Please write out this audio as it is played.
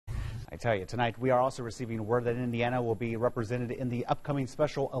I tell you, tonight we are also receiving word that Indiana will be represented in the upcoming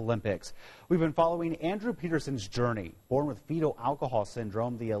Special Olympics. We've been following Andrew Peterson's journey. Born with fetal alcohol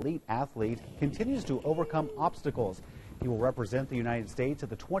syndrome, the elite athlete continues to overcome obstacles. He will represent the United States at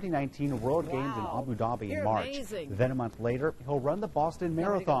the 2019 World Games in Abu Dhabi in March. Amazing. Then a month later, he'll run the Boston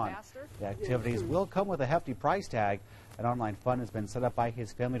Marathon. The activities will come with a hefty price tag. An online fund has been set up by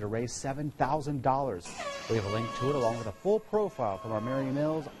his family to raise $7,000. We have a link to it along with a full profile from our Mary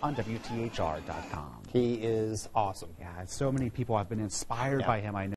Mills on WTHR.com. He is awesome. Yeah, so many people have been inspired by him, I know.